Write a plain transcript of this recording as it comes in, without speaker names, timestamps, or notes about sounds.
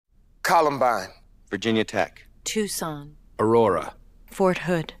Columbine. Virginia Tech. Tucson. Aurora. Fort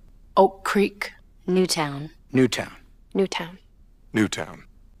Hood. Oak Creek. Newtown. Newtown. Newtown. Newtown.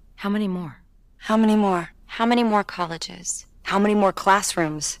 How many more? How many more? How many more colleges? How many more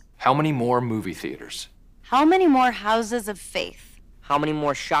classrooms? How many more movie theaters? How many more houses of faith? How many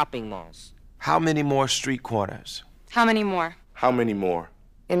more shopping malls? How many more street corners? How many more? How many more?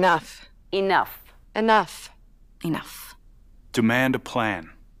 Enough. Enough. Enough. Enough. Demand a plan.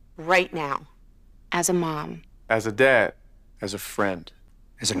 Right now. As a mom. As a dad. As a friend.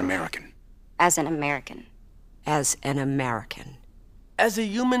 As an American. As an American. As an American. As a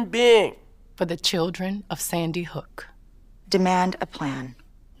human being. For the children of Sandy Hook. Demand a plan.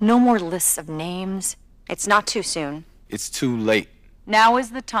 No more lists of names. It's not too soon. It's too late. Now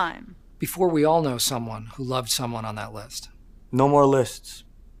is the time. Before we all know someone who loved someone on that list. No more lists.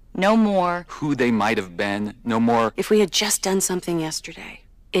 No more. Who they might have been. No more. If we had just done something yesterday.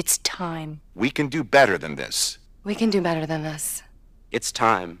 It's time. We can do better than this. We can do better than this. It's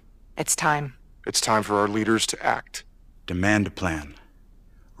time. It's time. It's time for our leaders to act. Demand a plan.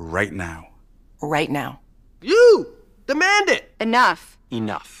 Right now. Right now. You! Demand it! Enough.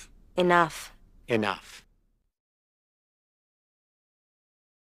 Enough. Enough. Enough.